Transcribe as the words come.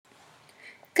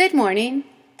Good morning.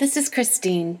 This is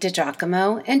Christine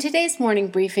DiGiacomo, and today's morning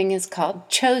briefing is called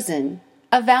Chosen,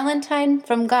 a Valentine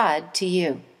from God to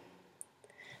You.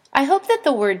 I hope that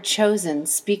the word chosen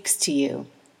speaks to you.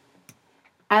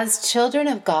 As children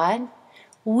of God,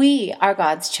 we are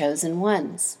God's chosen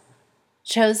ones.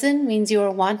 Chosen means you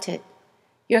are wanted.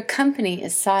 Your company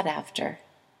is sought after.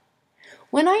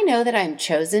 When I know that I am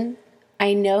chosen,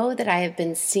 I know that I have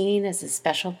been seen as a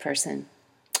special person.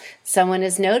 Someone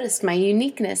has noticed my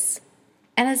uniqueness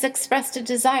and has expressed a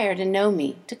desire to know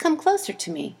me, to come closer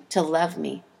to me, to love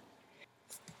me.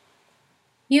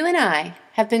 You and I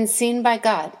have been seen by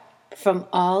God from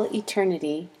all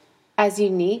eternity as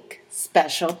unique,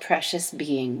 special, precious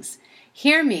beings.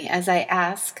 Hear me as I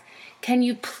ask, can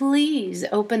you please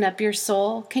open up your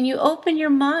soul? Can you open your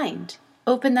mind?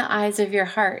 Open the eyes of your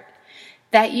heart,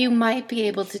 that you might be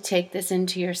able to take this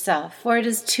into yourself, for it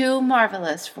is too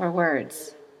marvelous for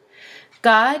words.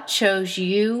 God chose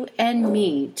you and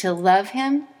me to love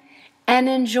Him and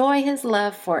enjoy His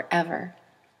love forever.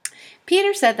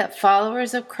 Peter said that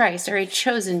followers of Christ are a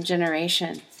chosen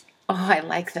generation. Oh, I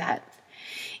like that.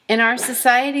 In our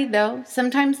society, though,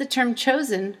 sometimes the term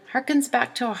chosen harkens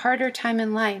back to a harder time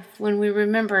in life when we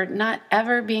remember not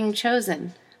ever being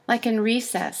chosen, like in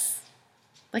recess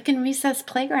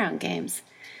playground games.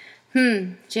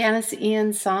 Janice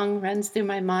Ian's song runs through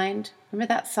my mind.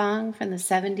 Remember that song from the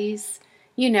 70s?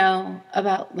 You know,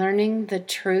 about learning the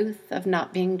truth of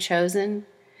not being chosen.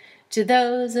 To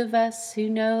those of us who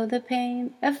know the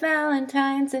pain of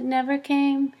Valentines that never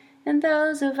came, and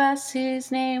those of us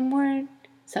whose name were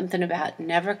something about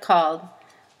never called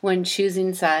when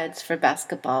choosing sides for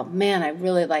basketball. Man, I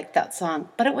really liked that song,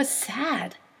 but it was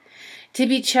sad. To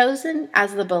be chosen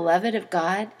as the beloved of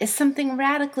God is something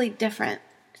radically different.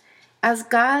 As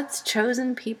God's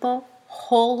chosen people,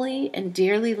 holy and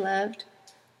dearly loved,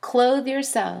 clothe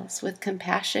yourselves with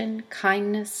compassion,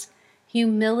 kindness,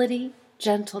 humility,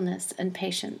 gentleness, and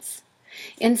patience.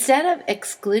 Instead of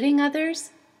excluding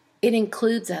others, it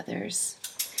includes others.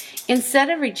 Instead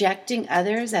of rejecting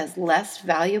others as less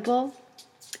valuable,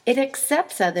 it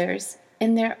accepts others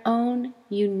in their own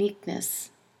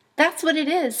uniqueness. That's what it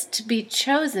is to be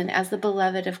chosen as the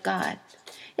beloved of God.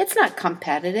 It's not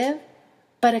competitive,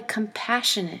 but a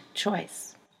compassionate choice.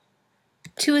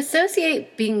 To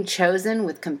associate being chosen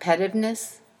with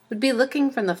competitiveness would be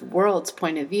looking from the world's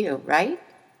point of view, right?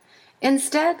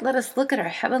 Instead, let us look at our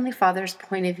Heavenly Father's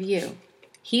point of view.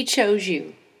 He chose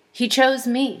you. He chose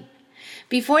me.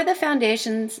 Before the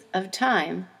foundations of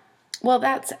time, well,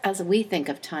 that's as we think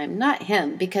of time, not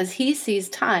Him, because He sees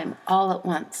time all at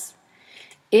once.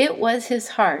 It was His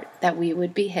heart that we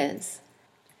would be His.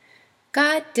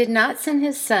 God did not send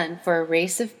His Son for a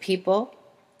race of people,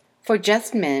 for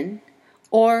just men,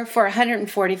 or for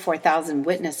 144,000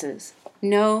 witnesses.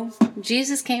 No,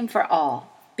 Jesus came for all,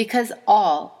 because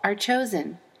all are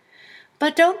chosen.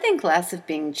 But don't think less of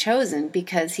being chosen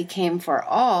because He came for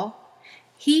all.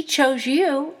 He chose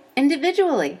you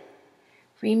individually.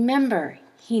 Remember,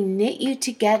 He knit you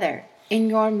together in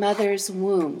your mother's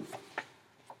womb.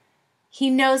 He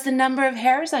knows the number of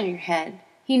hairs on your head.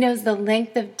 He knows the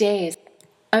length of days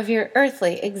of your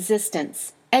earthly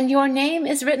existence. And your name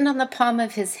is written on the palm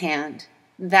of His hand.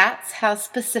 That's how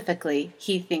specifically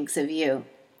He thinks of you.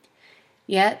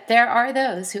 Yet there are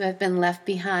those who have been left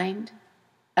behind,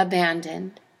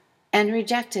 abandoned, and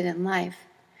rejected in life,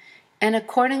 and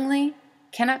accordingly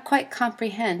cannot quite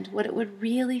comprehend what it would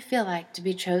really feel like to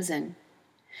be chosen.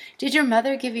 Did your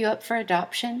mother give you up for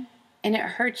adoption, and it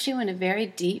hurts you in a very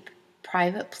deep,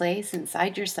 private place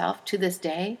inside yourself to this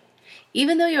day,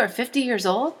 even though you are 50 years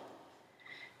old?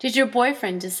 Did your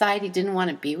boyfriend decide he didn't want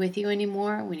to be with you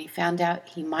anymore when he found out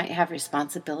he might have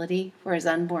responsibility for his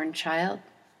unborn child?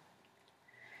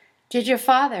 Did your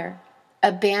father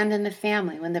abandon the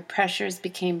family when the pressures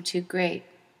became too great,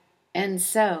 and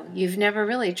so you've never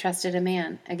really trusted a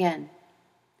man again?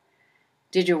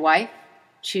 Did your wife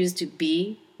choose to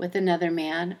be with another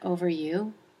man over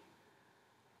you?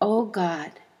 Oh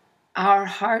God, our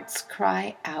hearts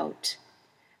cry out,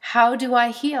 how do I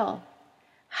heal?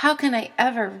 How can I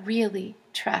ever really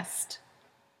trust?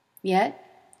 Yet,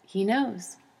 He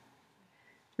knows.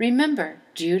 Remember,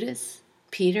 Judas,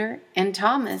 Peter, and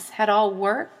Thomas had all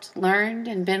worked, learned,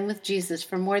 and been with Jesus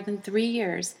for more than 3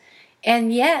 years,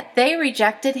 and yet they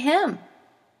rejected Him.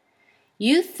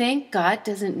 You think God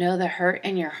doesn't know the hurt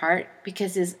in your heart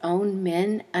because His own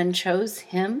men unchose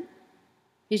Him?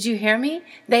 Did you hear me?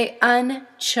 They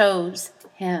unchose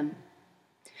Him.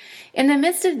 In the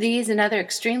midst of these and other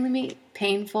extremely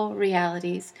painful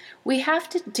realities, we have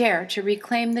to dare to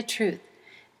reclaim the truth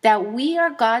that we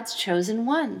are God's chosen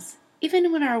ones,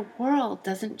 even when our world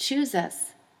doesn't choose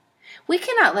us. We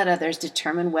cannot let others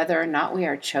determine whether or not we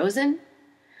are chosen.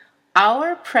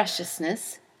 Our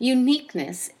preciousness,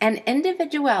 uniqueness, and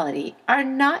individuality are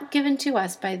not given to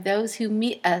us by those who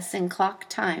meet us in clock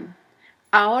time,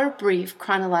 our brief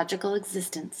chronological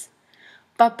existence,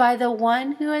 but by the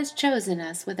one who has chosen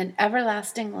us with an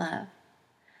everlasting love,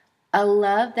 a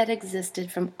love that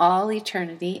existed from all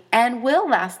eternity and will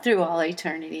last through all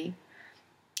eternity.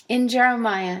 In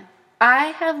Jeremiah, I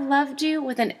have loved you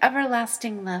with an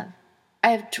everlasting love. I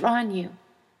have drawn you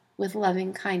with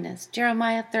loving kindness.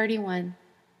 Jeremiah 31,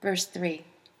 verse 3.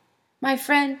 My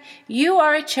friend, you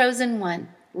are a chosen one,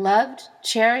 loved,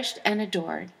 cherished, and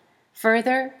adored.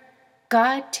 Further,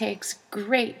 God takes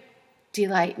great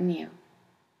delight in you.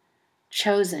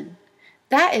 Chosen.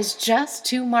 That is just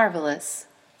too marvelous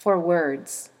for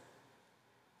words.